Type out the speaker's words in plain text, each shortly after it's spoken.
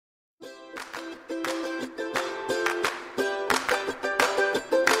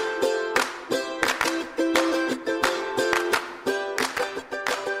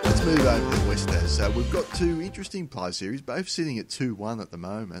move over to the West as we've got two interesting play series, both sitting at 2-1 at the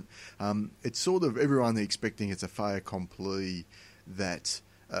moment. It's sort of everyone expecting it's a fait accompli that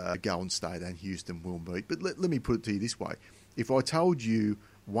Golden State and Houston will meet. But let me put it to you this way. If I told you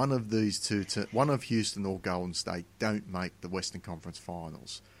one of these two, one of Houston or Golden State don't make the Western Conference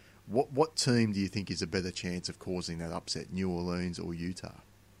Finals, what team do you think is a better chance of causing that upset, New Orleans or Utah?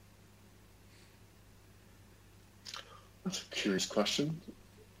 That's a curious question.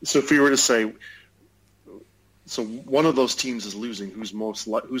 So if we were to say, so one of those teams is losing, who's more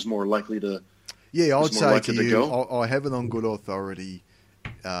likely to? Yeah, I'd say to you, I have it on good authority.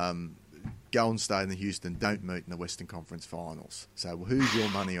 Golden State and Houston don't meet in the Western Conference Finals. So who's your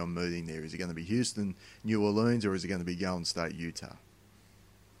money on meeting there? Is it going to be Houston, New Orleans, or is it going to be Golden State, Utah?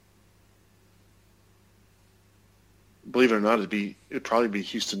 Believe it or not, it'd probably be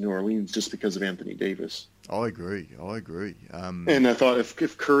Houston, New Orleans, just because of Anthony Davis. I agree. And I thought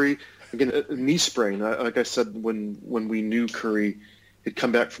if Curry, again, a knee sprain, like I said, when we knew Curry had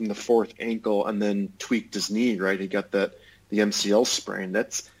come back from the fourth ankle and then tweaked his knee, right? He got the MCL sprain.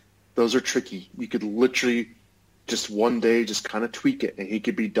 Those are tricky. You could literally just one day just kind of tweak it and he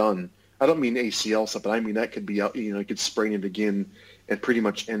could be done. I don't mean ACL stuff, but I mean that could be out. He could sprain it again and pretty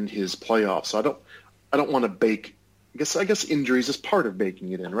much end his playoffs. So I don't want to bake. I guess injuries is part of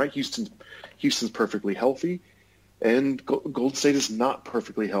baking it in, right? Houston's perfectly healthy, and Golden State is not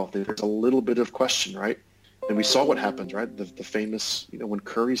perfectly healthy. There's a little bit of question, right? And we saw what happened, right? The famous, when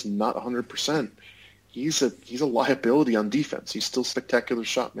Curry's not 100%, he's a liability on defense. He's still a spectacular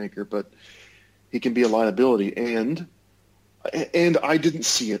shot maker, but he can be a liability. And I didn't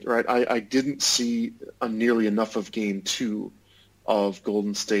see it, right? I didn't see nearly enough of Game 2 of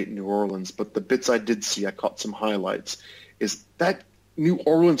Golden State and New Orleans, but the bits I did see, I caught some highlights, is that New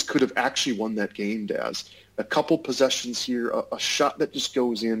Orleans could have actually won that game, Daz. A couple possessions here, a shot that just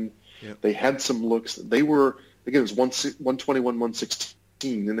goes in. Yep. They had some looks. They were, again, it was 121-116,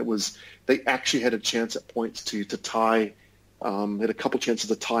 and they actually had a chance at points to tie. Had a couple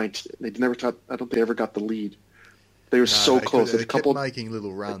chances to tie. I don't think they ever got the lead. They were so close. They kept making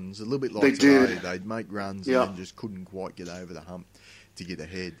little runs, a little bit like today. They'd make runs and then just couldn't quite get over the hump to get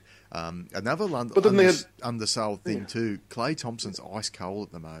ahead. Another undersold thing too, Klay Thompson's ice cold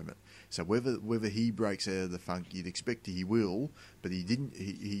at the moment. So whether he breaks out of the funk, you'd expect he will, but he didn't.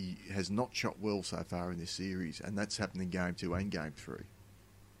 He has not shot well so far in this series, and that's happened in Game 2 and Game 3.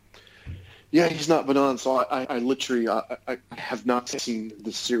 Yeah, he's not been on. So I literally I have not seen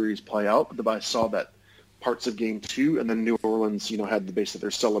the series play out, but I saw that parts of Game 2, and then New Orleans, had the base of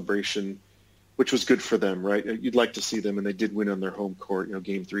their celebration, which was good for them, right? You'd like to see them, and they did win on their home court.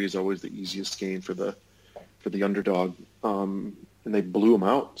 Game 3 is always the easiest game for the underdog, and they blew them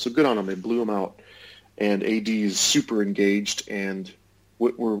out. So good on them. They blew them out, and AD is super engaged. And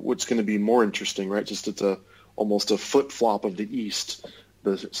what's going to be more interesting, right? Just it's almost a flip flop of the East.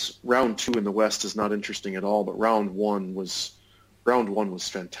 The round 2 in the West is not interesting at all, but round one was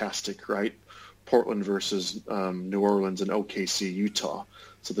fantastic, right? Portland versus New Orleans and OKC, Utah.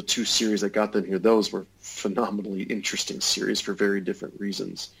 So the two series that got them here, those were phenomenally interesting series for very different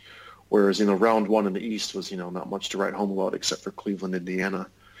reasons. Whereas, round 1 in the East was, not much to write home about except for Cleveland, Indiana.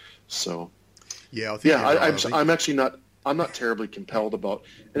 So, I'm not terribly compelled about.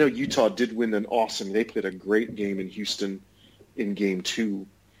 I know Utah did win an awesome. They played a great game in Houston in Game 2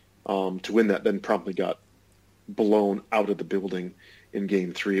 to win that. Then promptly got blown out of the building in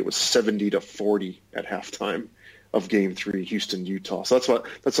Game 3. It was 70-40 at halftime of Game 3, Houston, Utah. So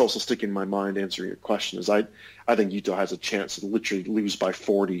that's also sticking in my mind. Answering your question is I think Utah has a chance to literally lose by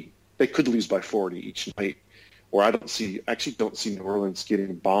 40. They could lose by 40 each night. Or I don't see New Orleans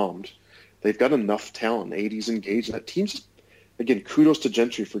getting bombed. They've got enough talent. AD's engaged. That team's, again, kudos to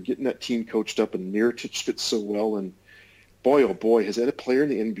Gentry for getting that team coached up, and Mirotic fits so well. And boy, oh boy, has that player in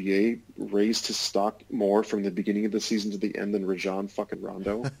the NBA raised his stock more from the beginning of the season to the end than Rajon fucking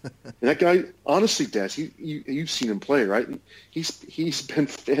Rondo? And that guy, honestly, Daz, you've seen him play, right? He's been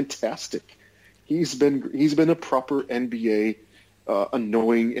fantastic. He's been a proper NBA,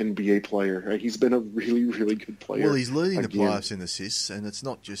 annoying NBA player. Right? He's been a really, really good player. Well, he's leading the playoffs in assists, and it's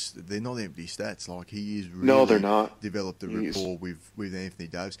not just they're not empty stats. Like he is really they're not. Developed a rapport with Anthony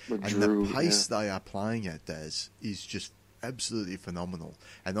Davis, and the pace they are playing at, Daz, is just absolutely phenomenal.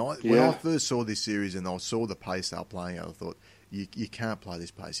 And when I first saw this series and I saw the pace they were playing at, I thought, you can't play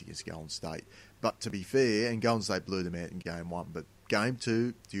this pace against Golden State. But to be fair, and Golden State blew them out in Game 1, but Game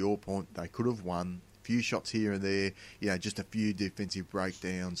 2, to your point, they could have won. A few shots here and there, just a few defensive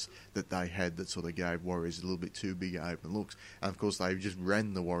breakdowns that they had that sort of gave Warriors a little bit too big open looks. And of course, they just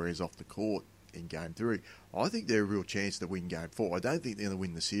ran the Warriors off the court. in Game 3. I think they're a real chance to win Game 4. I don't think they're going to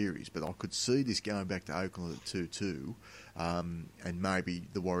win the series, but I could see this going back to Oakland at 2-2, and maybe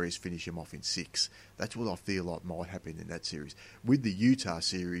the Warriors finish them off in 6. That's what I feel like might happen in that series. With the Utah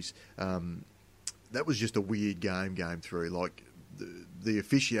series, that was just a weird game, Game 3. Like, the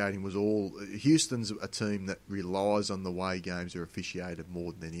officiating was all... Houston's a team that relies on the way games are officiated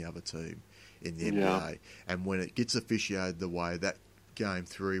more than any other team in the NBA. Yeah. And when it gets officiated the way that Game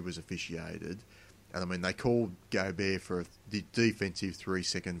 3 was officiated, and I mean, they called Gobert for the defensive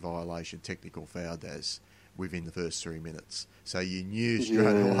 3-second violation, technical foul, Daz, within the first 3 minutes. So you knew straight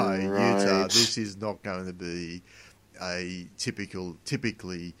away, right. Utah, this is not going to be a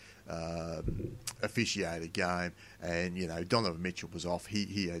typically officiated game. And, you know, Donovan Mitchell was off.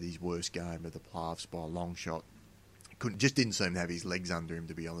 He had his worst game of the playoffs by a long shot. Just didn't seem to have his legs under him,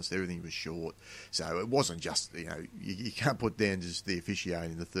 to be honest. Everything was short. So it wasn't just, you know, you can't put down just the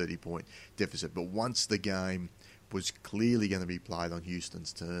officiating, the 30-point deficit. But once the game was clearly going to be played on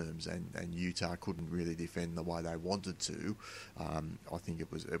Houston's terms, and Utah couldn't really defend the way they wanted to, I think it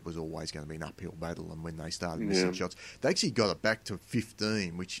was always going to be an uphill battle. And when they started missing shots, they actually got it back to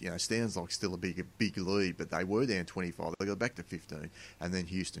 15, which, you know, sounds like still a big lead, but they were down 25. They got back to 15, and then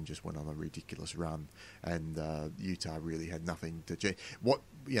Houston just went on a ridiculous run, and Utah really had nothing to change. What,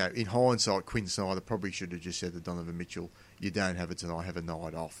 you know, in hindsight, Quinn Snyder probably should have just said to Donovan Mitchell, "You don't have it tonight, have a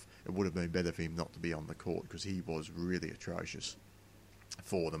night off." It would have been better for him not to be on the court, because he was really atrocious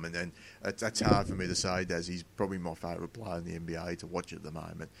for them. And then that's hard for me to say, Daz. He's probably my favourite player in the NBA to watch at the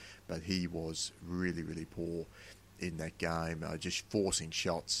moment, but he was really, really poor in that game, just forcing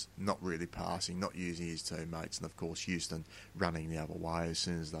shots, not really passing, not using his teammates, and of course Houston running the other way as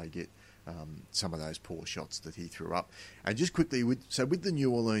soon as they get some of those poor shots that he threw up. And just quickly, with the New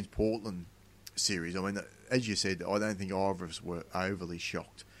Orleans-Portland series, I mean, as you said, I don't think either of us were overly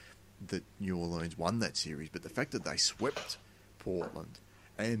shocked that New Orleans won that series, but the fact that they swept Portland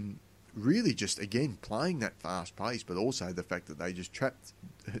and really just, again, playing that fast pace, but also the fact that they just trapped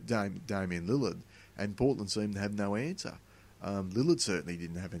Damian Lillard, and Portland seemed to have no answer. Lillard certainly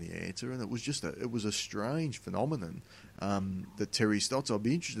didn't have any answer, and it was just it was a strange phenomenon that Terry Stotts, I'll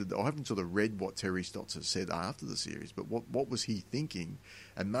be interested, I haven't sort of read what Terry Stotts has said after the series, but what was he thinking?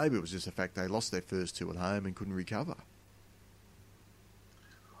 And maybe it was just the fact they lost their first two at home and couldn't recover.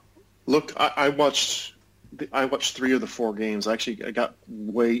 Look, I watched 3 of the 4 games. I got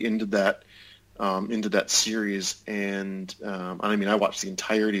way into that series, and I mean, I watched the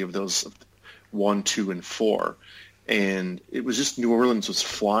entirety of those 1, 2, and 4, and it was just New Orleans was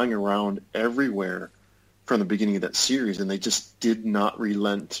flying around everywhere from the beginning of that series, and they just did not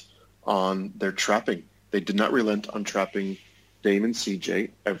relent on their trapping. They did not relent on trapping Dame and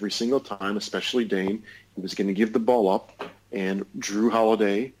CJ every single time, especially Dame. He was going to give the ball up, and Drew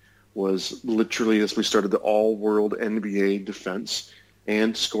Holiday was literally, as we started, the all-world NBA defense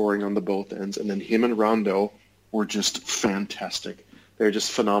and scoring on the both ends. And then him and Rondo were just fantastic. They're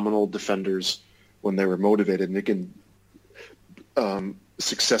just phenomenal defenders when they were motivated. And again,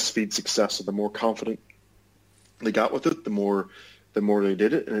 success feeds success. So the more confident they got with it, the more they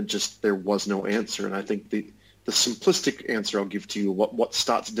did it. And there was no answer. And I think the simplistic answer I'll give to you, what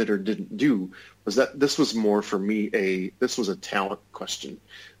Stotts did or didn't do, was that this was more for me this was a talent question.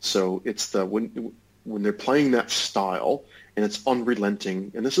 So it's when they're playing that style and it's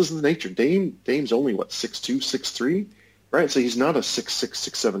unrelenting, and this is the nature. Dame's only 6'2", 6'3", right? So he's not a 6'6",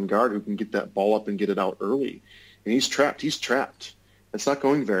 6'7" guard who can get that ball up and get it out early. And he's trapped. It's not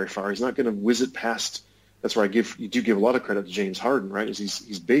going very far. He's not going to whiz it past. That's where you do give a lot of credit to James Harden, right? Is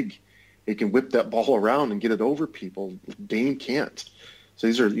he's big. He can whip that ball around and get it over people. Dame can't. So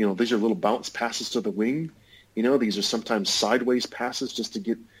these are little bounce passes to the wing. These are sometimes sideways passes just to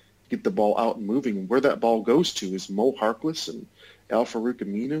get the ball out and moving. And where that ball goes to is Mo Harkless and Al Farouk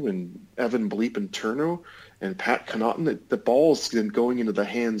Aminu and Evan Bleep and Turno and Pat Connaughton. The ball's then going into the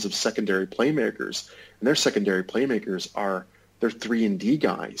hands of secondary playmakers, and their secondary playmakers they're 3-and-D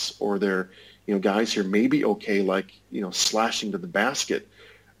guys, or they're guys who are maybe okay, like slashing to the basket,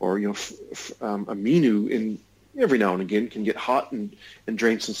 or Aminu in every now and again can get hot and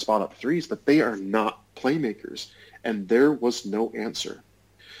drain some spot up threes, but they are not playmakers, and there was no answer.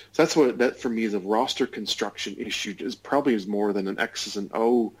 So that for me is a roster construction issue. Is more than an X's and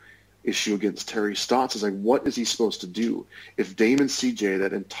O issue against Terry Stotts. Is like, what is he supposed to do if Dame and CJ,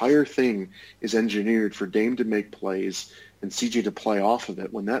 that entire thing is engineered for Dame to make plays and CJ to play off of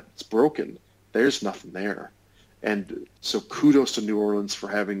it? When that's broken, there's nothing there. And so kudos to New Orleans for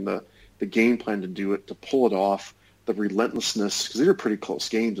having the game plan to do it, to pull it off, the relentlessness, because they were pretty close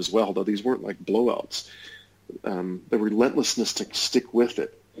games as well, though these weren't like blowouts. The relentlessness to stick with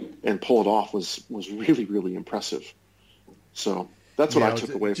it and pull it off was really, really impressive. So that's what I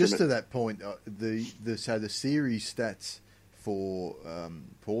took away from it. Just to that point, the series stats for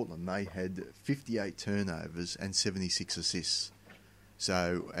Portland, they had 58 turnovers and 76 assists.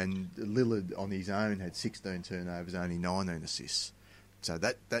 So, and Lillard on his own had 16 turnovers, only 19 assists. So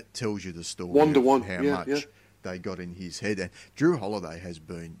that tells you the story of how much they got in his head. And Drew Holiday has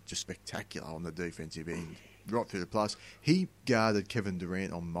been just spectacular on the defensive end, right through the plus. He guarded Kevin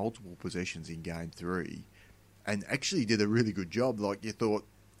Durant on multiple possessions in Game 3 and actually did a really good job. Like, you thought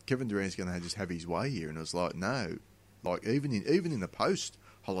Kevin Durant's going to just have his way here, and it was like, no. Like, even in the post,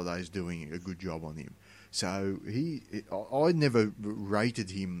 Holiday's doing a good job on him. So I never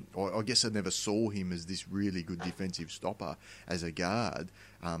rated him, or I guess I never saw him as this really good defensive stopper as a guard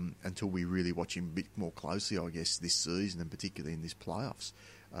until we really watch him a bit more closely, I guess, this season, and particularly in this playoffs.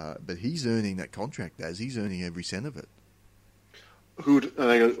 But he's earning that contract, as he's earning every cent of it. Who'd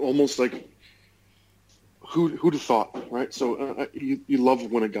have thought, right? So you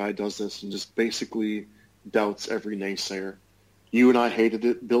love when a guy does this and just basically doubts every naysayer. You and I hated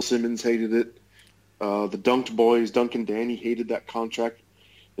it. Bill Simmons hated it. The Dunked boys, Dunk and Danny, hated that contract.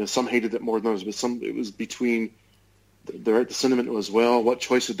 You know, some hated it more than others, but it was between. The sentiment was, well, what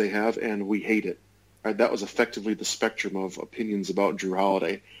choice did they have, and we hate it. Right? That was effectively the spectrum of opinions about Drew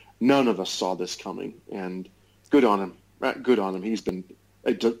Holiday. None of us saw this coming, and good on him. Right? Good on him. He's been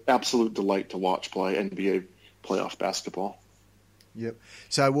an absolute delight to watch play NBA playoff basketball. Yep.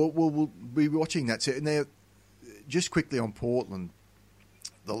 So we'll be watching that. So now, just quickly on Portland,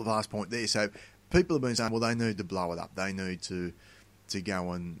 the last point there. So people have been saying, well, they need to blow it up. They need to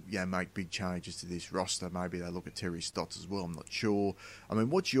go and make big changes to this roster. Maybe they look at Terry Stotts as well. I'm not sure. I mean,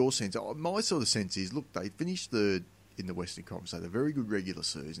 what's your sense? My sort of sense is, look, they finished third in the Western Conference. They had a very good regular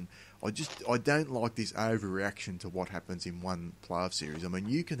season. I don't like this overreaction to what happens in one playoff series. I mean,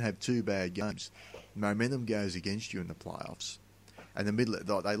 you can have two bad games. Momentum goes against you in the playoffs. And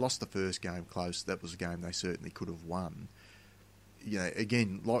they lost the first game close. That was a game they certainly could have won. You know,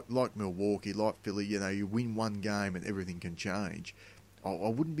 again, like Milwaukee, like Philly, you win one game and everything can change. I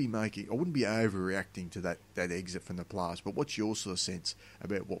wouldn't be overreacting to that exit from the playoffs. But what's your sort of sense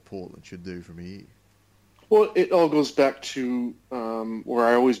about what Portland should do from here? Well, it all goes back to where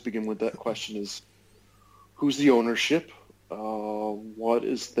I always begin with that question is, who's the ownership?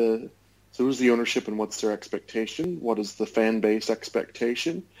 Who's the ownership and what's their expectation? What is the fan base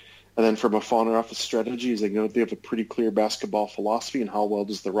expectation? And then from a front office strategy, they have a pretty clear basketball philosophy, and how well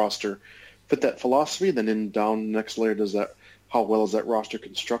does the roster fit that philosophy? And then down the next layer, how well is that roster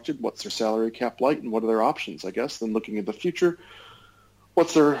constructed? What's their salary cap like, and what are their options, I guess? Then looking at the future,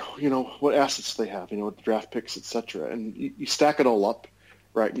 what's their, what assets they have, draft picks, etc. And you stack it all up,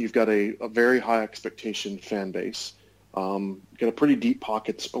 right? You've got a very high expectation fan base. You've got a pretty deep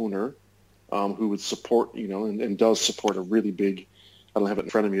pockets owner who would support, and does support a really big, I don't have it in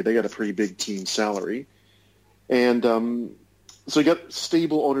front of me, they got a pretty big team salary. And so you got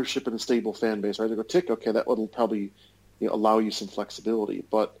stable ownership and a stable fan base, right? They go, tick, okay, that will probably allow you some flexibility.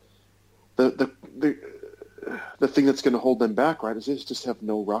 But the thing that's going to hold them back, right, is they just have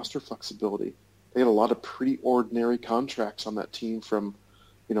no roster flexibility. They had a lot of pretty ordinary contracts on that team from,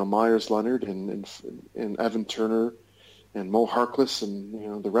 Myers Leonard and Evan Turner and Mo Harkless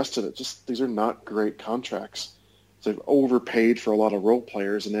and, the rest of it. Just, these are not great contracts. So they've overpaid for a lot of role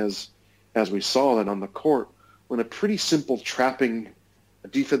players. And as we saw then on the court, when a pretty simple a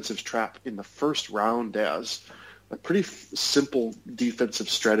defensive trap in the first round, Daz, a pretty simple defensive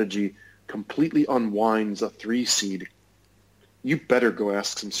strategy completely unwinds a 3 seed, you better go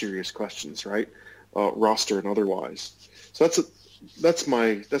ask some serious questions, right? Roster and otherwise. So that's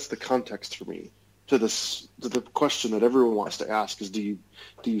the context for me to the question that everyone wants to ask is, do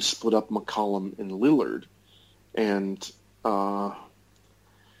you split up McCollum and Lillard? And do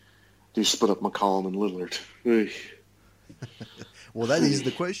you split up McCollum and Lillard? Well, that is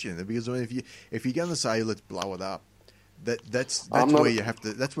the question, because if you're going to say let's blow it up, that's where you have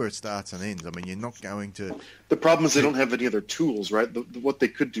to. That's where it starts and ends. I mean, you're not going to. The problem is they don't have any other tools, right? What they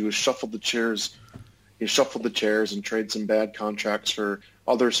could do is shuffle the chairs and trade some bad contracts for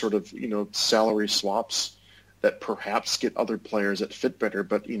other sort of salary swaps that perhaps get other players that fit better.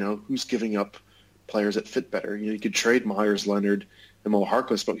 But who's giving up players that fit better? You could trade Myers Leonard and Mo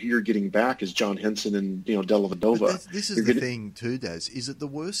Harkless, but who you're getting back is John Henson and Dellavedova. This is the thing too, Daz. Is it the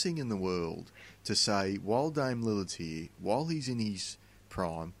worst thing in the world to say, while Dame Lillard's here, while he's in his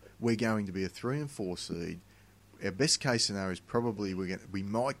prime, we're going to be a 3 and 4 seed. Our best case scenario is probably we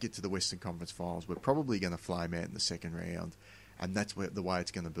might get to the Western Conference Finals. We're probably going to flame out in the second round, and that's the way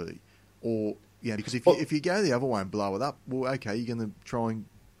it's going to be. Or because if you go the other way and blow it up, well, okay, you're going to try and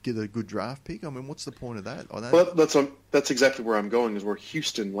get a good draft pick? I mean, what's the point of that? Well, that's exactly where I'm going, is where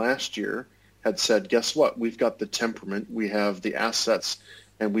Houston last year had said, guess what? We've got the temperament, we have the assets,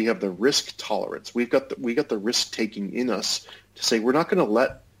 and we have the risk tolerance. We got the risk taking in us to say we're not going to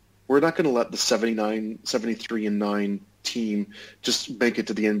let the 73-9 team just make it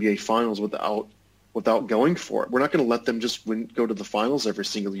to the NBA Finals without going for it. We're not going to let them just go to the finals every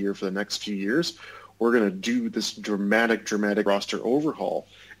single year for the next few years. We're going to do this dramatic roster overhaul,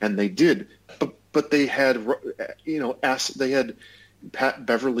 and they did. But they had, they had Pat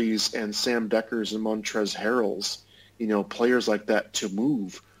Beverleys and Sam Deckers and Montrezl Harrells, players like that to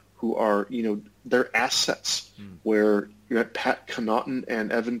move, who are, they're assets. Where you had Pat Connaughton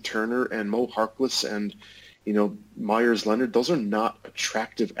and Evan Turner and Mo Harkless and Myers Leonard. Those are not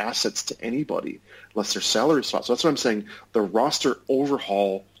attractive assets to anybody unless they're salary spots. So that's what I'm saying. The roster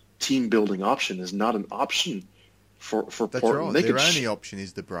overhaul team building option is not an option for That's Portland. Right. Their only option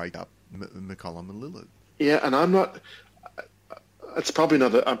is to break up McCollum and Lillard. Yeah, and I'm not. It's probably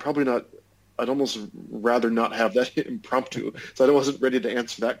not. I'm probably not. I'd almost rather not have that impromptu. So I wasn't ready to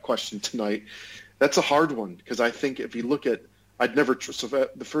answer that question tonight. That's a hard one because I think if you look at, I'd never. So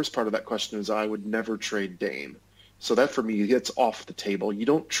the first part of that question is I would never trade Dame. So that for me, it's off the table. You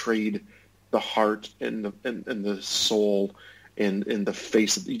don't trade the heart and the soul and the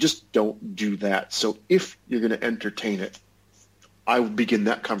face. You just don't do that. So if you're going to entertain it, I would begin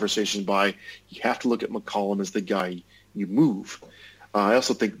that conversation by you have to look at McCollum as the guy you move. I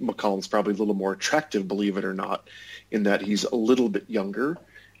also think McCollum's probably a little more attractive, believe it or not, in that he's a little bit younger,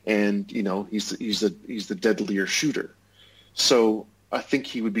 and he's the deadlier shooter. So I think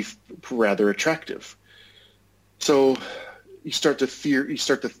he would be rather attractive. So you start to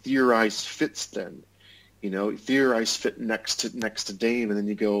theorize fits then. Theorize fit next to Dame, and then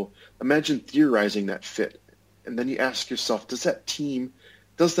you go, imagine theorizing that fit, and then you ask yourself, does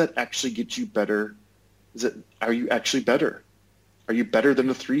that actually get you better? Are you actually better? Are you better than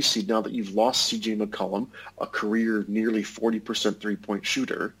a 3 seed now that you've lost C.J. McCollum, a career nearly 40% 3-point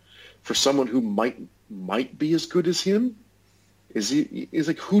shooter, for someone who might be as good as him? Is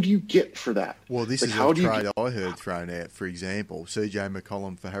like, who do you get for that? Well, this is a trade I heard thrown out. For example, C.J.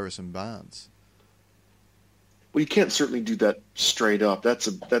 McCollum for Harrison Barnes. Well, you can't certainly do that straight up.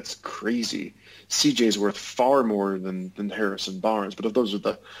 That's crazy. CJ's worth far more than Harrison Barnes. But if those are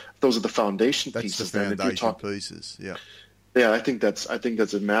the foundation pieces, that's the foundation pieces. Yeah. Yeah, I think that's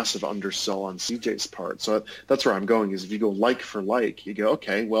a massive undersell on CJ's part. So that's where I'm going. Is if you go like for like, you go,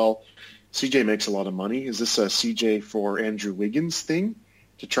 okay, well, CJ makes a lot of money. Is this a CJ for Andrew Wiggins thing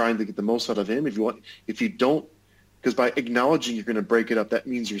to try and get the most out of him? If you don't, because by acknowledging you're going to break it up, that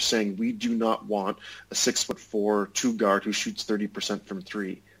means you're saying we do not want a 6'4" 2 guard who shoots 30% from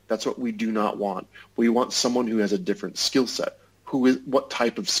 3. That's what we do not want. We want someone who has a different skill set. What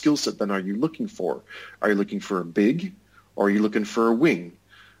type of skill set then are you looking for? Are you looking for a big? Or are you looking for a wing,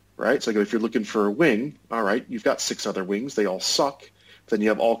 right? So if you're looking for a wing, all right, you've got 6 other wings. They all suck. Then you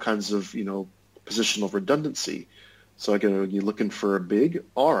have all kinds of, positional redundancy. So again, you're looking for a big.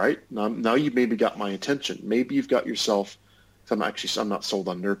 All right, now you maybe got my attention. Maybe you've got yourself. I'm not sold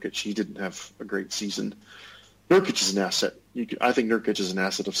on Nurkic. He didn't have a great season. Nurkic is an asset. I think Nurkic is an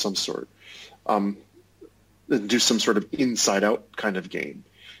asset of some sort. Do some sort of inside-out kind of game.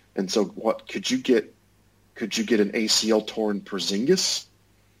 And so, what could you get? Could you get an ACL torn Porzingis,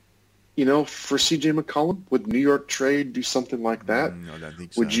 for CJ McCollum? Would New York trade do something like that? I don't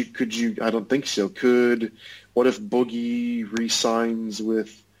think so. Could you? I don't think so. What if Boogie re-signs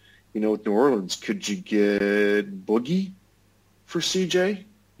with, New Orleans? Could you get Boogie for CJ?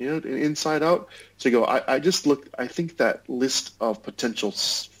 Inside out. So you go. I think that list of potential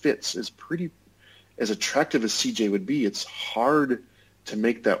fits is pretty, as attractive as CJ would be. It's hard to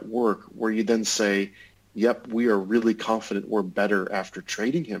make that work where you then say, yep, we are really confident we're better after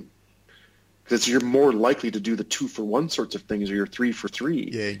trading him. Because you're more likely to do the 2-for-1 sorts of things, or you're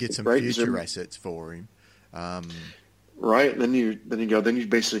 3-for-3. Yeah, get some future assets for him. Right, and then you're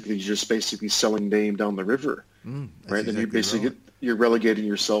basically selling Dame down the river. Right, then you're relegating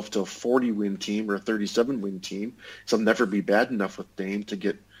yourself to a 40-win team or a 37-win team. So it'll never be bad enough with Dame to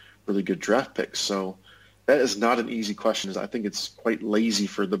get really good draft picks. So that is not an easy question. I think it's quite lazy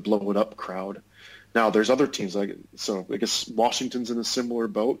for the blow it up crowd. Now, there's other teams. I guess Washington's in a similar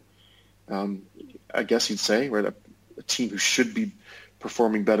boat. I guess you'd say, right, a team who should be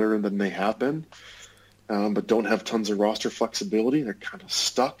performing better than they have been, but don't have tons of roster flexibility. They're kind of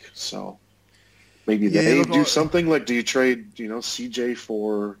stuck. So maybe they do something like, do you trade, CJ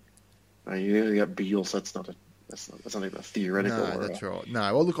for? You got Beals. That's not even a theoretical. No, that's right. No,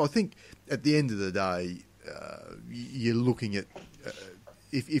 well, look, I think at the end of the day, you're looking at.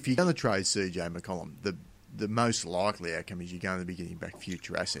 if you're going to trade CJ McCollum, the most likely outcome is you're going to be getting back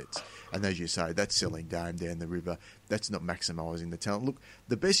future assets. And as you say, that's selling Dame down the river. That's not maximising the talent. Look,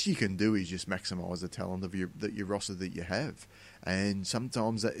 the best you can do is just maximise the talent of your roster that you have. And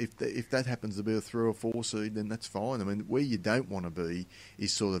sometimes if that happens to be a 3 or 4 seed, then that's fine. I mean, where you don't want to be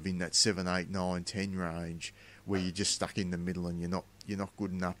is sort of in that 7, 8, 9, 10 range, where you're just stuck in the middle and you're not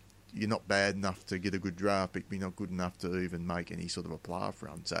good enough. You're not bad enough to get a good draft pick, but you're not good enough to even make any sort of a playoff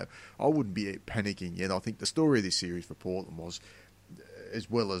run. So I wouldn't be panicking yet. I think the story of this series for Portland was, as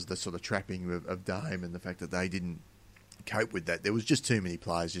well as the sort of trapping of Dame and the fact that they didn't cope with that, there was just too many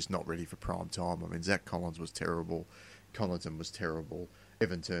players just not ready for prime time. I mean, Zach Collins was terrible. Connaughton was terrible.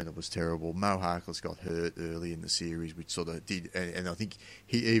 Evan Turner was terrible. Mo Harkless got hurt early in the series, which sort of did, and I think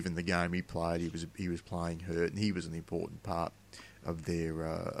even the game he played, he was playing hurt, and he was an important part of their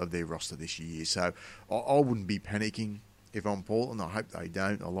roster this year. So I wouldn't be panicking if I'm Portland. I hope they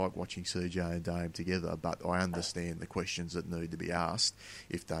don't. I like watching CJ and Dame together, but I understand the questions that need to be asked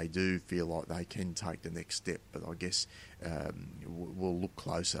if they do feel like they can take the next step. But I guess we'll look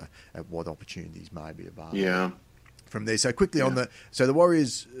closer at what opportunities may be available. Yeah. From there, so quickly on the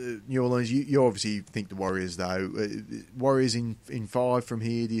Warriors, New Orleans. You obviously think the Warriors though. Warriors in 5 from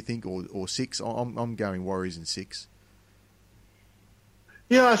here, do you think, or 6? I'm going Warriors in 6.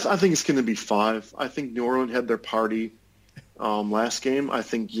 Yeah, I think it's going to be 5. I think New Orleans had their party last game. I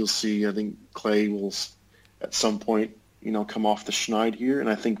think you'll see. I think Clay will at some point, come off the schneid here, and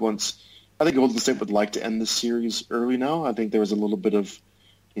I think Golden State would like to end this series early now. I think there was a little bit of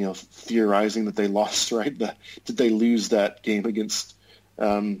theorizing that they lost, right? Did they lose that game against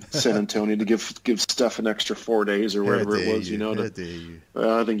San Antonio to give Steph an extra 4 days or whatever it was? How dare you?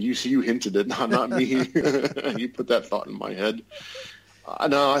 I think you hinted it, not me. You put that thought in my head.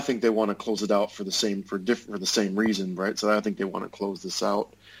 No, I think they want to close it out for the same reason, right? So I think they want to close this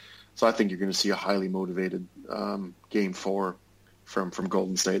out. So I think you're going to see a highly motivated Game 4 from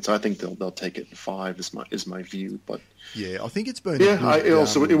Golden State. So I think they'll take it in 5 is my view. But yeah, I think it's been. Yeah,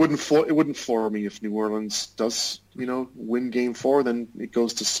 it wouldn't floor me if New Orleans does win Game 4, then it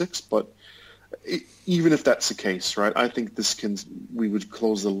goes to 6. But even if that's the case, right? I think we would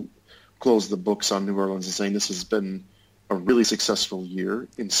close the books on New Orleans and saying this has been a really successful year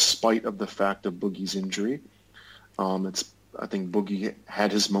in spite of the fact of Boogie's injury. I think Boogie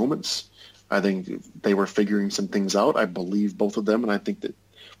had his moments. I think they were figuring some things out. I believe both of them, and I think that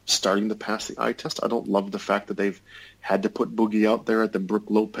starting to pass the eye test. I don't love the fact that they've had to put Boogie out there at the Brook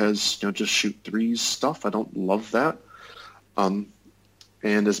Lopez, just shoot threes stuff. I don't love that. And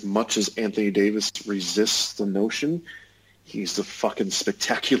as much as Anthony Davis resists the notion, he's the fucking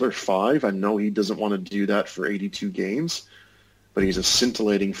spectacular 5. I know he doesn't want to do that for 82 games, but he's a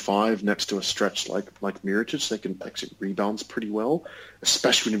scintillating 5 next to a stretch like Mirotic. They can exit rebounds pretty well,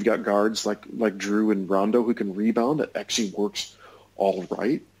 especially when you've got guards like Drew and Rondo who can rebound. That actually works all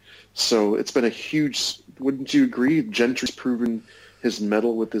right. So it's been a huge. Wouldn't you agree? Gentry's proven his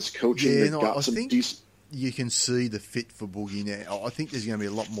mettle with this coaching. Yeah, I think you can see the fit for Boogie now. I think there's going to be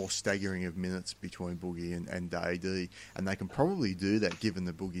a lot more staggering of minutes between Boogie and AD, and they can probably do that given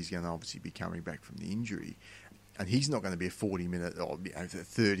that Boogie's going to obviously be coming back from the injury. And he's not going to be a 40-minute or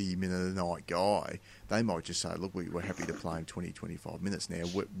 30-minute-a-night guy. They might just say, look, we're happy to play him 20, 25 minutes now.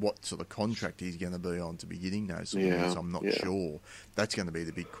 What sort of contract he's going to be on to be getting those sort of minutes, I'm not sure. That's going to be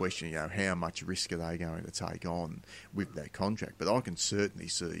the big question, how much risk are they going to take on with that contract? But I can certainly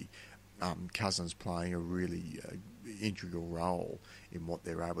see Cousins playing a really integral role in what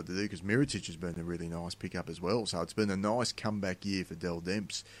they're able to do, because Mirotic has been a really nice pickup as well. So it's been a nice comeback year for Del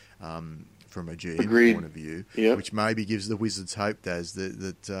Demps. From a GM point of view, which maybe gives the Wizards hope, Daz,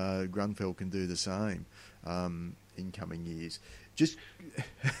 that Grunfeld can do the same in coming years. Just,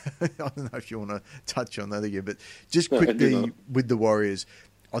 I don't know if you want to touch on that again, but just quickly with the Warriors,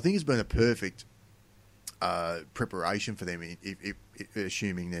 I think it's been a perfect preparation for them, if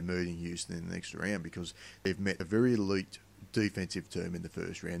assuming they're meeting Houston in the next round, because they've met a very elite defensive team in the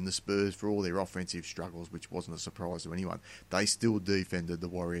first round. The Spurs, for all their offensive struggles, which wasn't a surprise to anyone, they still defended the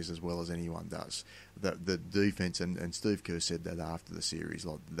Warriors as well as anyone does. The defense, and Steve Kerr said that after the series,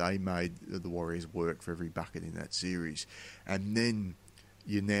 like they made the Warriors work for every bucket in that series. And then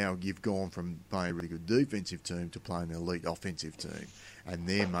you've gone from playing a really good defensive team to playing an elite offensive team, and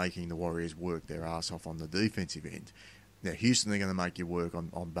they're making the Warriors work their ass off on the defensive end. Now, Houston are going to make you work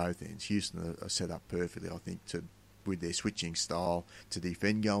on both ends. Houston are set up perfectly, I think, with their switching style to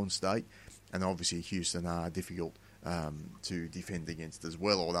defend Golden State, and obviously Houston are difficult to defend against as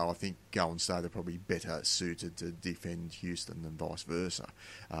well, although I think Golden State are probably better suited to defend Houston than vice versa.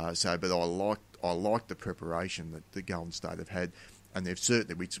 But I like the preparation that the Golden State have had, And they've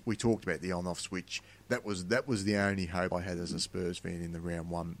certainly, we talked about the on-off switch. That was the only hope I had as a Spurs fan in the round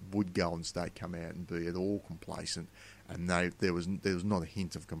one. Would Golden State come out and be at all complacent? And there was not a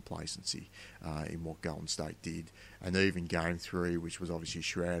hint of complacency in what Golden State did. And even Game 3, which was obviously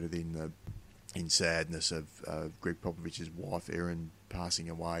shrouded in sadness of Greg Popovich's wife, Erin, passing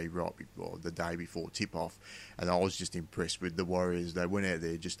away the day before tip-off. And I was just impressed with the Warriors. They went out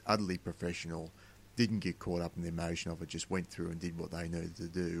there just utterly professional, didn't get caught up in the emotion of it, just went through and did what they needed to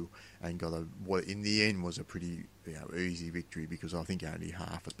do, and got what in the end was a pretty easy victory, because I think only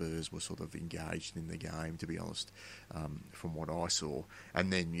half of Spurs were sort of engaged in the game, to be honest, from what I saw.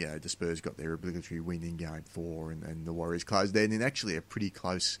 And then the Spurs got their obligatory win in Game 4, and the Warriors closed down in actually a pretty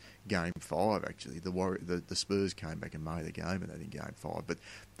close Game 5. Actually, the Spurs came back and made a game of that in Game 5, but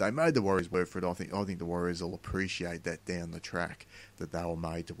they made the Warriors work for it. I think the Warriors will appreciate that down the track, that they were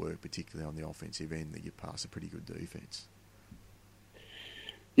made to work, particularly on the offensive end, that you pass a pretty good defence.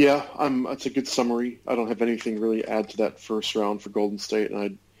 Yeah, that's a good summary. I don't have anything really to add to that first round for Golden State,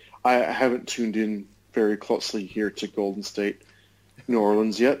 and I haven't tuned in very closely here to Golden State, New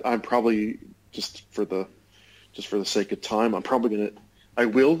Orleans yet. I'm probably just for the sake of time, I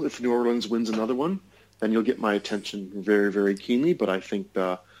will if New Orleans wins another one, then you'll get my attention very, very keenly. But I think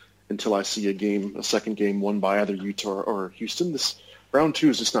until I see a second game won by either Utah or Houston, this round 2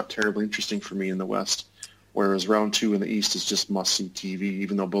 is just not terribly interesting for me in the West. Whereas round 2 in the East is just must-see TV,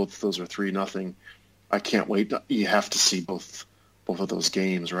 even though both of those are 3-0. I can't wait. You have to see both of those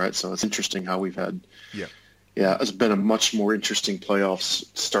games, right? So it's interesting how we've had. Yeah, it's been a much more interesting playoffs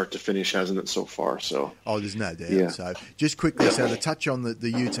start to finish, hasn't it, so far? So. Oh, there's no doubt. Yeah. So just quickly, to touch on the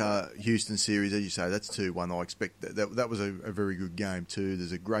Utah-Houston series, as you say, that's 2-1. I expect that was a very good game too.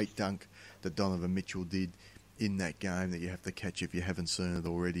 There's a great dunk that Donovan Mitchell did in that game that you have to catch if you haven't seen it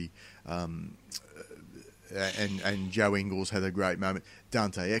already. And Joe Ingles had a great moment.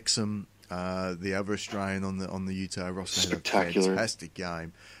 Dante Exum, the other Australian on the Utah roster, had a fantastic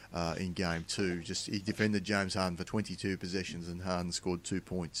game in Game 2. He defended James Harden for 22 possessions, and Harden scored 2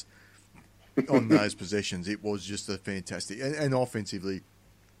 points on those possessions. It was just a fantastic, and offensively,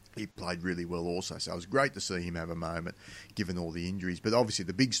 he played really well also. So it was great to see him have a moment, given all the injuries. But obviously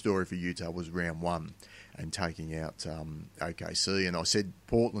the big story for Utah was round 1 and taking out OKC. And I said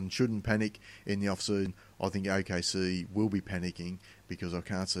Portland shouldn't panic in the off-season. I think OKC will be panicking because I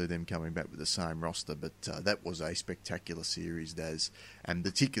can't see them coming back with the same roster. But that was a spectacular series, Daz, and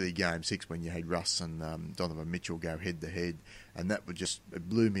particularly Game 6 when you had Russ and Donovan Mitchell go head-to-head. And that it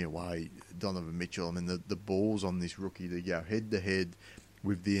blew me away, Donovan Mitchell. I mean, the balls on this rookie to go head-to-head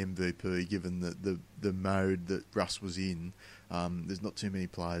with the MVP, given the mode that Russ was in. There's not too many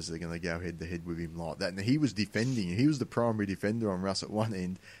players that are going to go head-to-head with him like that. And he was defending. He was the primary defender on Russ at one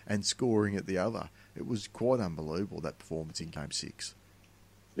end and scoring at the other. It was quite unbelievable, that performance in Game 6.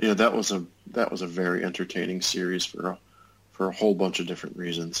 Yeah, that was a very entertaining series for a whole bunch of different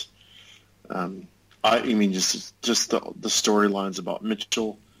reasons. I mean, just the storylines about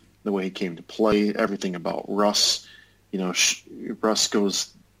Mitchell, the way he came to play, everything about Russ. Russ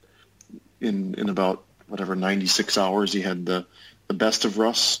goes in about 96 hours. He had the best of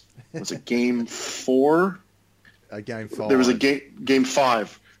Russ. Was it Game 4? Game 5. There was a game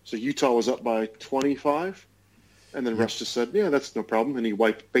 5. So Utah was up by 25, and then Russ just said, "Yeah, that's no problem," and he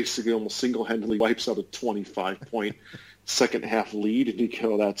basically almost single-handedly wipes out a 25-point second half lead, and you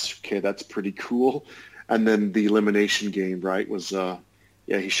go, that's pretty cool. And then the elimination game, right, was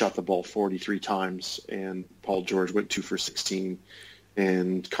he shot the ball 43 times, and Paul George went 2 for 16,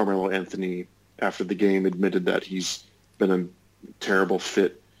 and Carmelo Anthony, after the game, admitted that he's been a terrible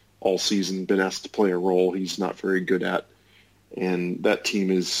fit all season, been asked to play a role he's not very good at, and that team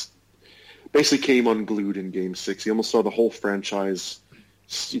basically came unglued in Game 6. You almost saw the whole franchise.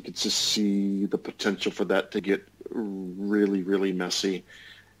 You could just see the potential for that to get really, really messy.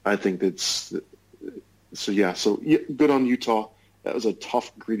 I think good on Utah. That was a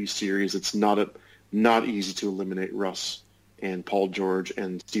tough, gritty series. It's not easy to eliminate Russ and Paul George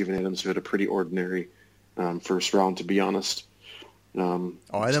and Steven Adams, who had a pretty ordinary first round, to be honest.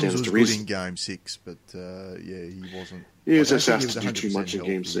 Adams was good in Game 6, but he wasn't. He was just asked to do too much in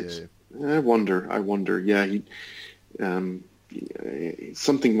Game 6. Yeah. I wonder. Yeah,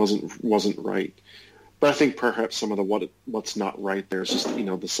 something wasn't right. But I think perhaps some of what's not right there is just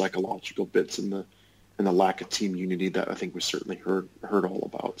the psychological bits and the lack of team unity that I think we certainly heard all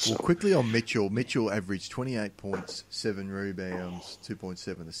about. So. Well, quickly on Mitchell. Mitchell averaged 28 points, 7 rebounds,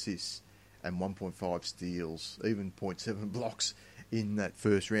 2.7 assists, and 1.5 steals, even 0.7 blocks in that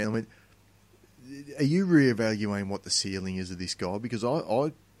first round. I mean, are you reevaluating what the ceiling is of this guy? Because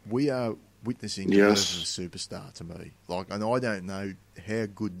we are witnessing the birth of a superstar to me. And I don't know how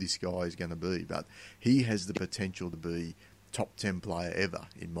good this guy is going to be, but he has the potential to be top 10 player ever,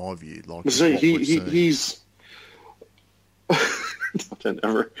 in my view. He's top 10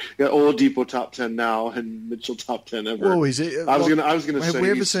 ever. Yeah, Oladipo top 10 now, and Mitchell top 10 ever. Well, is it? I was gonna say. Have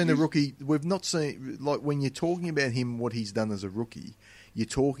we ever seen a rookie? We've not seen, when you're talking about him, what he's done as a rookie. You're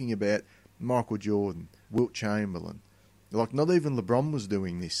talking about Michael Jordan, Wilt Chamberlain. Not even LeBron was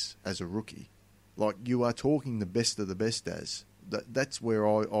doing this as a rookie. You are talking the best of the best as. That's where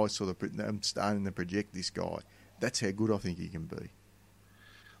I sort of I'm starting to project this guy. That's how good I think he can be.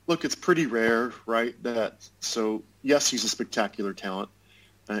 Look, it's pretty rare, right? Yes, he's a spectacular talent.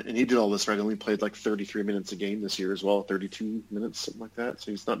 And he did all this, right? He only played 33 minutes a game this year as well, 32 minutes, something like that.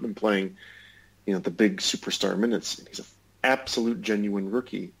 So he's not been playing, the big superstar minutes. He's an absolute genuine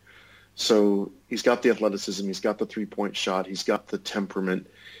rookie. So he's got the athleticism, he's got the three-point shot, he's got the temperament,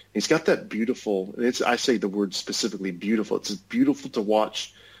 he's got that beautiful, and I say the word specifically beautiful, it's beautiful to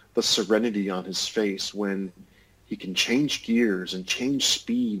watch the serenity on his face when he can change gears and change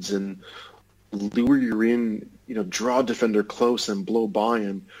speeds and lure you in, draw a defender close and blow by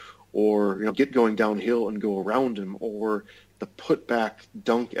him, or, get going downhill and go around him, or the putback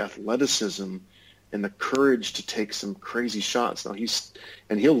dunk athleticism and the courage to take some crazy shots. Now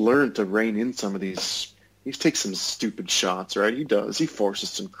he'll learn to rein in some of these. He takes some stupid shots, right? He does. He forces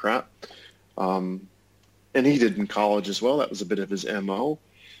some crap. And he did in college as well. That was a bit of his MO.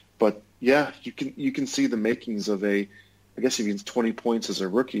 But yeah, you can see the makings of I guess if he's 20 points as a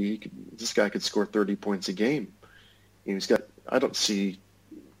rookie, this guy could score 30 points a game. I don't see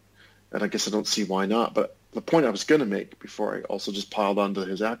why not, but the point I was going to make before I also just piled onto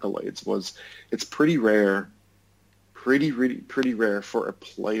his accolades was it's pretty rare, pretty rare for a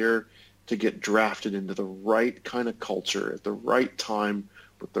player to get drafted into the right kind of culture at the right time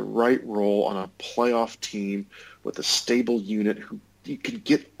with the right role on a playoff team with a stable unit who you can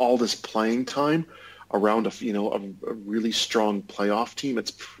get all this playing time around a really strong playoff team.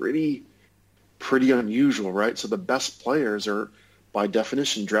 It's pretty unusual, right? So the best players are, by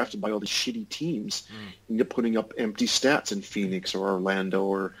definition, drafted by all these shitty teams. You end up putting up empty stats in Phoenix or Orlando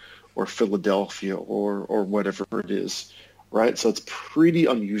or Philadelphia or whatever it is, right? So it's pretty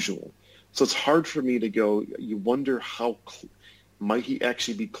unusual. So it's hard for me to go, you wonder how might he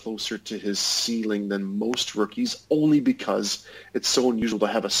actually be closer to his ceiling than most rookies, only because it's so unusual to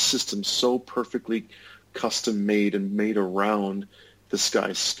have a system so perfectly custom made and made around this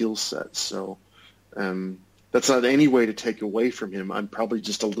guy's skill set. So that's not any way to take away from him. I'm probably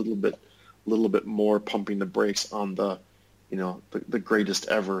just a little bit more pumping the brakes on the greatest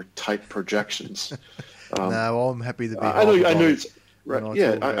ever type projections. No, I'm happy to be. I know it's right.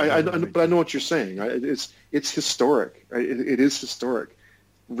 Yeah, but I know what you're saying. Right? It's historic. Right? It is historic.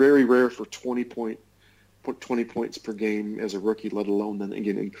 Very rare for 20 points per game as a rookie, let alone then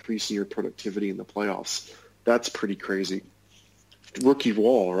again increasing your productivity in the playoffs. That's pretty crazy. Rookie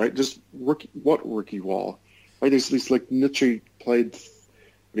wall, right? Just rookie wall. Right, there's Mitchell played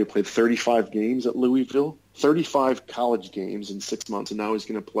 35 games at Louisville, 35 college games in 6 months, and now he's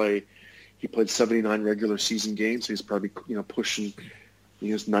going to play. He played 79 regular season games, so he's probably pushing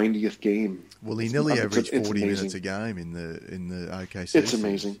his 90th game. Well, he nearly averaged 40 minutes a game in the OKC. It's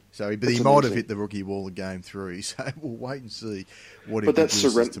amazing. So, but he might have hit the rookie wall in Game 3. So we'll wait and see what. But that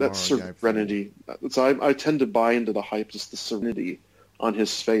serenity. So I tend to buy into the hype, just the serenity on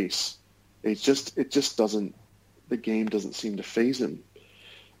his face. It just doesn't. The game doesn't seem to faze him.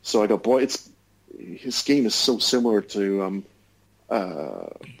 So I go, boy, his game is so similar to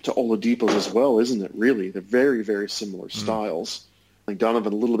Oladipo's as well, isn't it? Really, they're very, very similar styles. Like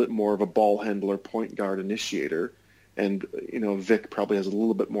Donovan, a little bit more of a ball handler, point guard, initiator, and Vic probably has a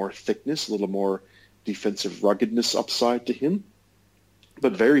little bit more thickness, a little more defensive ruggedness upside to him,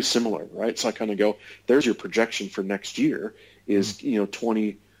 but very similar, right? So I kind of go, there's your projection for next year is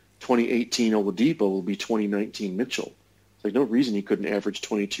 2018 Oladipo will be 2019 Mitchell. It's like no reason he couldn't average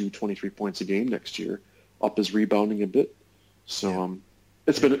 22, 23 points a game next year, up his rebounding a bit. So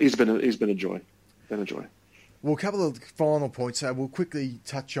he's been a joy. Been a joy. Well, a couple of final points. We'll quickly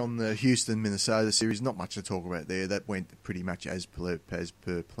touch on the Houston-Minnesota series. Not much to talk about there. That went pretty much as per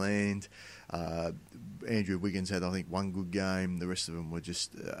planned. Andrew Wiggins had, I think, one good game. The rest of them were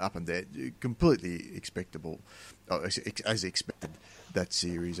just up and down. Completely expectable, as expected, that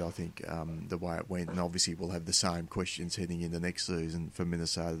series, I think, the way it went. And obviously we'll have the same questions heading into next season for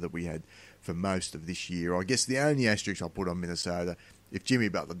Minnesota that we had for most of this year. I guess the only asterisk I'll put on Minnesota, if Jimmy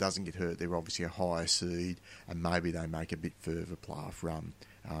Butler doesn't get hurt, they're obviously a higher seed, and maybe they make a bit further playoff run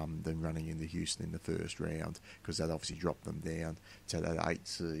than running into Houston in the first round, because that obviously dropped them down to that 8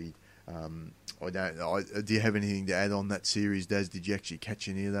 seed. Do you have anything to add on that series, Daz? Did you actually catch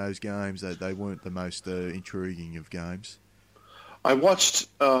any of those games? They weren't the most intriguing of games. I watched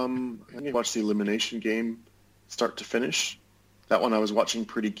the elimination game start to finish. That one I was watching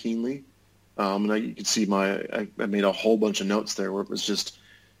pretty keenly. And you could see I made a whole bunch of notes there where it was just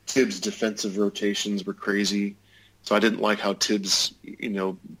Tibbs' defensive rotations were crazy. So I didn't like how Tibbs,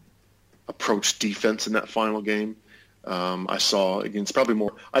 approached defense in that final game. I saw against probably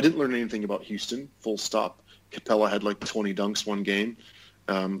more. I didn't learn anything about Houston. Full stop. Capella had like 20 dunks one game,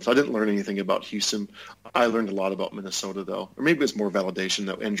 so I didn't learn anything about Houston. I learned a lot about Minnesota though, or maybe it's more validation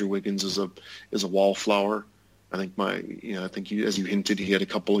that Andrew Wiggins is a wallflower. I think as you hinted, he had a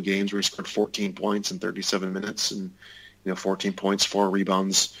couple of games where he scored 14 points in 37 minutes, and 14 points, 4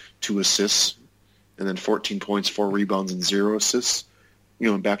 rebounds, 2 assists, and then 14 points, 4 rebounds, and 0 assists.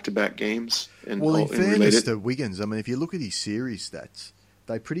 In back-to-back games. And in fairness to Wiggins, I mean, if you look at his series stats,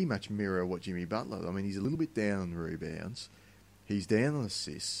 they pretty much mirror what Jimmy Butler. I mean, he's a little bit down on rebounds, he's down on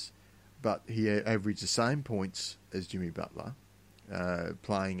assists, but he averaged the same points as Jimmy Butler,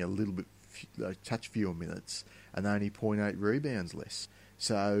 playing a little bit, touch fewer minutes, and only 0.8 rebounds less.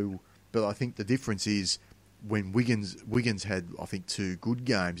 So, but I think the difference is when Wiggins had, I think, 2 good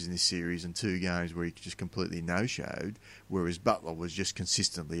games in this series and 2 games where he just completely no-showed, whereas Butler was just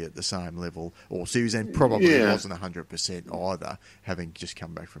consistently at the same level all series and probably wasn't 100% either, having just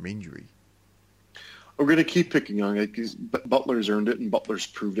come back from injury. We're going to keep picking on it because Butler's earned it and Butler's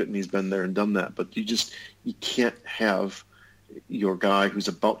proved it and he's been there and done that. But you can't have your guy who's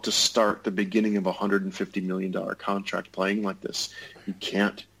about to start the beginning of a $150 million contract playing like this. You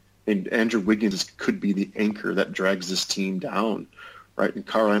can't. And Andrew Wiggins could be the anchor that drags this team down, right? And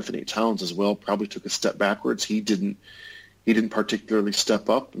Karl Anthony Towns as well probably took a step backwards. He didn't particularly step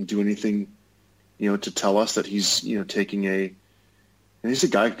up and do anything, to tell us that he's, taking and he's a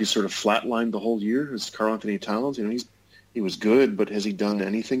guy who sort of flatlined the whole year as Karl Anthony Towns. He was good, but has he done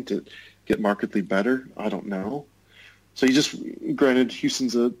anything to get markedly better? I don't know. So granted,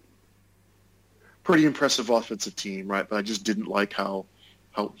 Houston's a pretty impressive offensive team, right? But I just didn't like how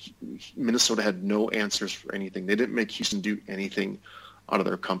Minnesota had no answers for anything. They didn't make Houston do anything out of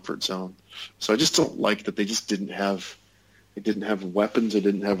their comfort zone. So I just don't like that they just didn't have weapons. They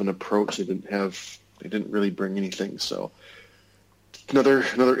didn't have an approach. They didn't really bring anything. So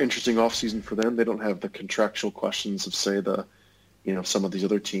another interesting offseason for them. They don't have the contractual questions of, say, some of these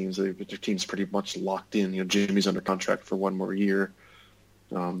other teams. Their team's pretty much locked in. Jimmy's under contract for 1 more year.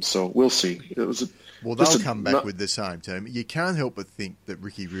 So we'll see. They'll come back with the same team. You can't help but think that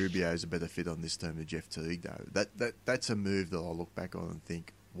Ricky Rubio is a better fit on this team than Jeff Teague, though. That's a move that I'll look back on and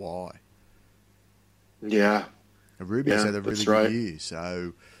think, why? Yeah. Rubio's had a really good year,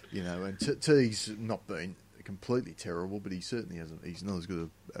 so, and Teague's not been completely terrible, but he certainly hasn't. He's not as good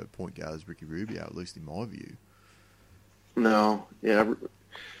a point guard as Ricky Rubio, at least in my view. No, yeah.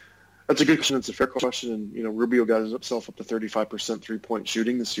 That's a good question. It's a fair question. And, Rubio got himself up to 35% three-point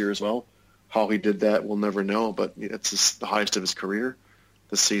shooting this year as well. How he did that, we'll never know, but it's the highest of his career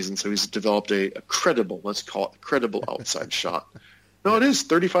this season. So he's developed a credible, let's call it credible outside shot. No, it is.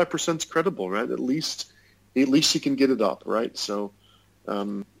 35% is credible, right? At least he can get it up, right? So,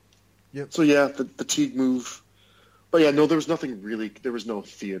 yep. So yeah, the Teague move. But yeah, no, there was nothing really. There was no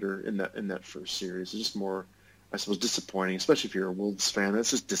theater in that first series. It's just more, I suppose, disappointing, especially if you're a Wolves fan.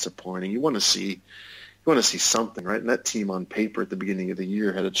 That's just disappointing. You want to see something, right? And that team on paper at the beginning of the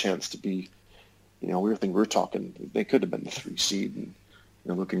year had a chance to be, we're talking, they could have been the 3 seed and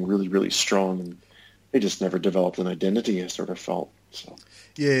looking really, really strong, and they just never developed an identity, I sort of felt. So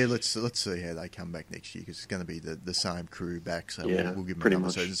yeah, let's see how they come back next year, because it's going to be the same crew back. So yeah, we'll give them pretty another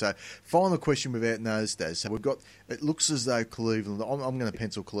much. season. So final question without nose, Daz. So we've got. It looks as though Cleveland. I'm going to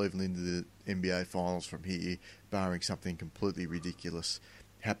pencil Cleveland into the NBA Finals from here, barring something completely ridiculous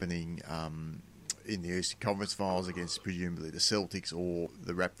happening in the Eastern Conference Finals against presumably the Celtics or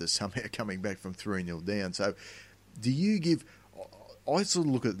the Raptors somehow coming back from 3-0 down. So do you give... I sort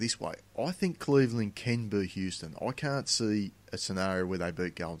of look at it this way. I think Cleveland can beat Houston. I can't see a scenario where they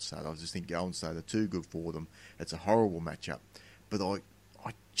beat Golden State. I just think Golden State are too good for them. It's a horrible matchup. But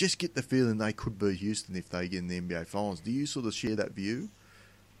I just get the feeling they could beat Houston if they get in the NBA Finals. Do you sort of share that view?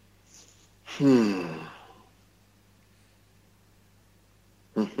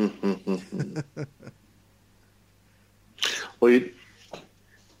 Well,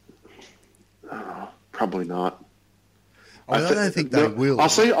 probably not. I don't think they will. I'll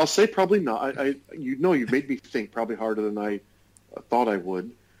say probably not. You've made me think probably harder than I thought I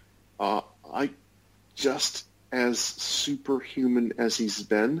would. I just, as superhuman as he's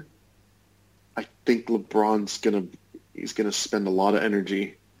been, I think LeBron's gonna spend a lot of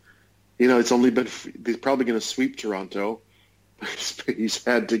energy it's only been, he's probably going to sweep Toronto. He's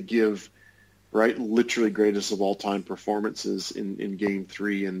had to give, right, literally greatest of all time performances in Game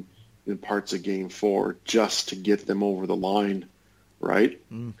 3 and in parts of Game 4 just to get them over the line, right?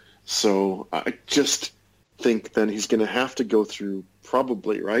 So I just think then he's going to have to go through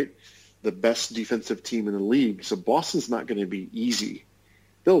probably, right, the best defensive team in the league. So Boston's not going to be easy.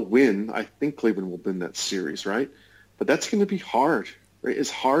 They'll win. I think Cleveland will win that series, right? But that's going to be hard, right? As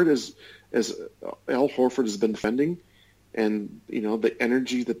hard as Al Horford has been defending, and the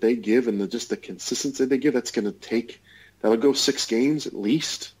energy that they give and just the consistency they give, that'll go 6 games at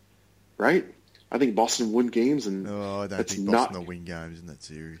least, right? I think Boston win games, and I don't think Boston will win games in that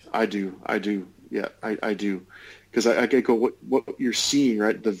series. I do, yeah, I do, because I go what you're seeing,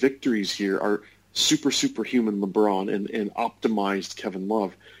 right? The victories here are superhuman LeBron and optimized Kevin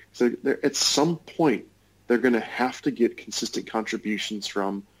Love. So at some point they're going to have to get consistent contributions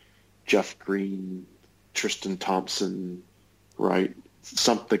from Jeff Green, Tristan Thompson, right?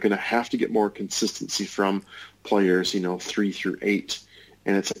 They're going to have to get more consistency from players, 3 through 8,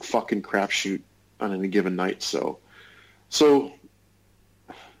 and it's a fucking crapshoot on any given night. So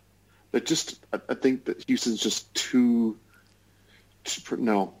that just, I think that Houston's just too.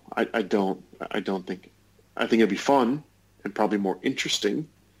 No, I don't think. I think it'd be fun and probably more interesting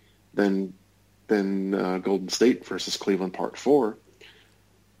than Golden State versus Cleveland Part 4.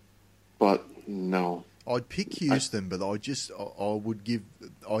 But no, I'd pick Houston, but I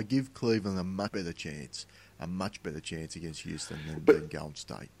give Cleveland a much better chance against Houston than Golden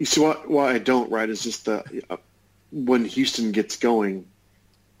State. You see why I don't, right? Is just when Houston gets going,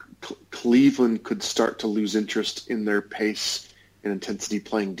 Cleveland could start to lose interest in their pace and intensity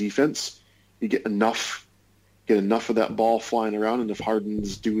playing defense. You get enough of that ball flying around, and if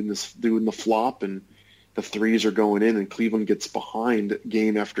Harden's doing the flop and the threes are going in, and Cleveland gets behind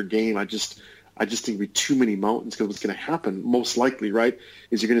game after game, I just think it'd be too many mountains. Because what's going to happen, most likely, right,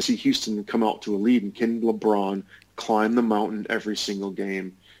 is you're going to see Houston come out to a lead, and can LeBron climb the mountain every single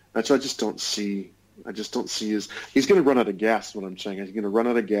game? That's what I just don't see. He's going to run out of gas. Is what I'm saying. He's going to run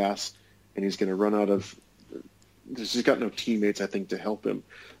out of gas, and he's going to run out of. He's got no teammates, I think, to help him,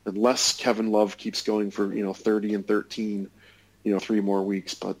 unless Kevin Love keeps going for 30 and 13, 3 more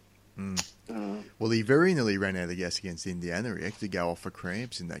weeks. But well, he very nearly ran out of gas against Indiana. He actually go off for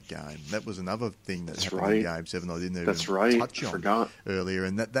cramps in that game. That was another thing that happened in Game 7 I didn't even touch on earlier,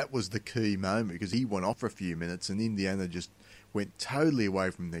 and that was the key moment, because he went off for a few minutes and Indiana just went totally away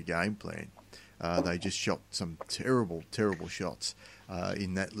from their game plan. They just shot some terrible shots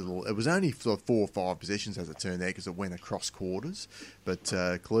in that little. It was only for 4 or 5 possessions as it turned out, because it went across quarters. But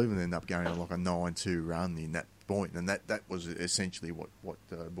Cleveland ended up going on like a 9-2 run in that point, and that was essentially what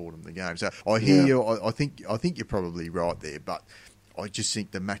brought them the game. So I hear you. I think you're probably right there, but I just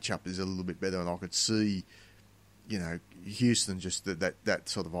think the matchup is a little bit better, and I could see, Houston just that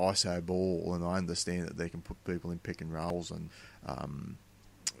sort of ISO ball, and I understand that they can put people in pick and rolls and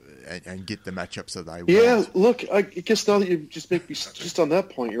get the matchups that they want. Yeah, look, I guess now that you just make me just on that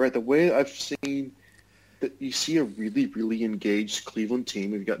point, you're right. The way I've seen that, you see a really, really engaged Cleveland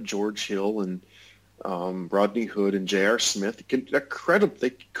team. We've got George Hill and Rodney Hood and J.R. Smith. They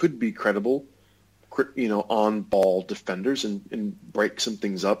could be credible, on-ball defenders and break some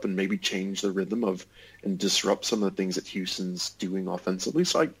things up and maybe change the rhythm and disrupt some of the things that Houston's doing offensively.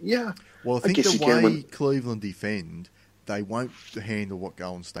 So, well, I think the way Cleveland defend, they won't handle what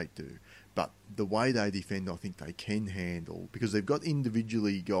Golden State do. But the way they defend, I think they can handle, because they've got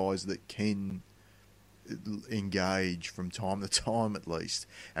individually guys that can engage from time to time at least.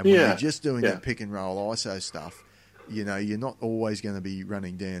 And when you're just doing that pick and roll ISO stuff, you're not always going to be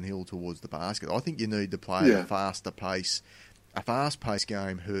running downhill towards the basket. I think you need to play at a faster pace. A fast-paced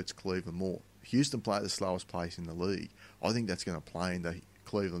game hurts Cleveland more. Houston play at the slowest pace in the league. I think that's going to play into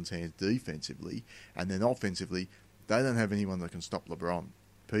Cleveland's hands defensively, and then offensively, they don't have anyone that can stop LeBron.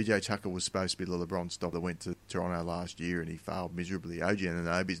 PJ Tucker was supposed to be the LeBron stop that went to Toronto last year, and he failed miserably. OG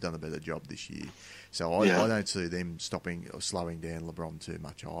Anunoby's done a better job this year. So I don't see them stopping or slowing down LeBron too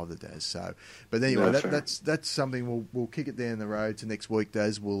much either, Daz. So, but anyway, that's something we'll kick it down the road to next week,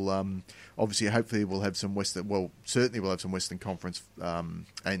 Daz. We'll obviously, hopefully, we'll have some certainly we'll have some Western Conference and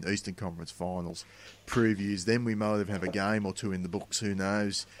Eastern Conference finals previews. Then we might have a game or two in the books. Who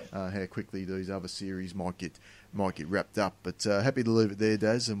knows how quickly these other series might get wrapped up. But happy to leave it there,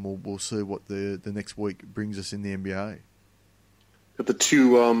 Daz, and we'll see what the next week brings us in the NBA. Got the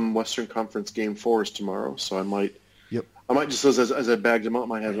 2 Western Conference Game 4s tomorrow, so I might just, as I bagged them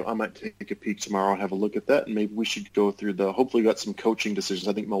up, I might take a peek tomorrow and have a look at that, and maybe we should go through hopefully we got some coaching decisions.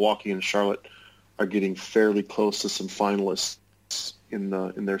 I think Milwaukee and Charlotte are getting fairly close to some finalists in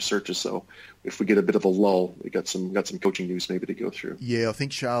their searches. So if we get a bit of a lull, we got some coaching news maybe to go through. Yeah, I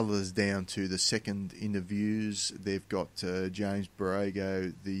think Charlotte is down to the second interviews. They've got James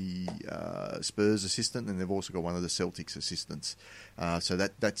Borrego, the Spurs assistant, and they've also got one of the Celtics assistants. So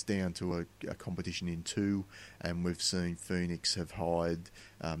that's down to a competition in 2, and we've seen Phoenix have hired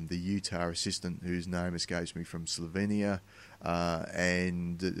the Utah assistant, whose name escapes me, from Slovenia,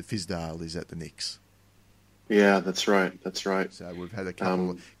 and Fizdale is at the Knicks. Yeah, that's right. So we've had a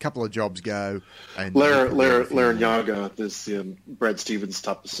couple of jobs go. And Larinaga, this Brad Stevens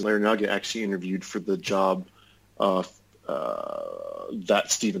top assistant, Larinaga actually interviewed for the job that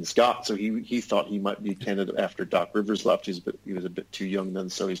Stevens got. So he thought he might be a candidate after Doc Rivers left. He was a bit too young then,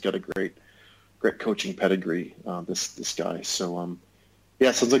 so he's got a great coaching pedigree. This guy. So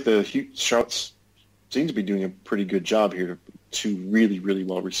it sounds like the Charlotte seems to be doing a pretty good job here. Two really, really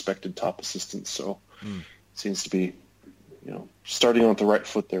well respected top assistants. So. Seems to be, starting on the right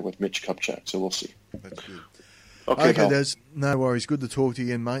foot there with Mitch Kupchak. So we'll see. That's good. Okay, Daz. No worries. Good to talk to you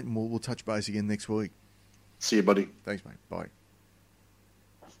again, mate, and we'll touch base again next week. See you, buddy. Thanks, mate. Bye.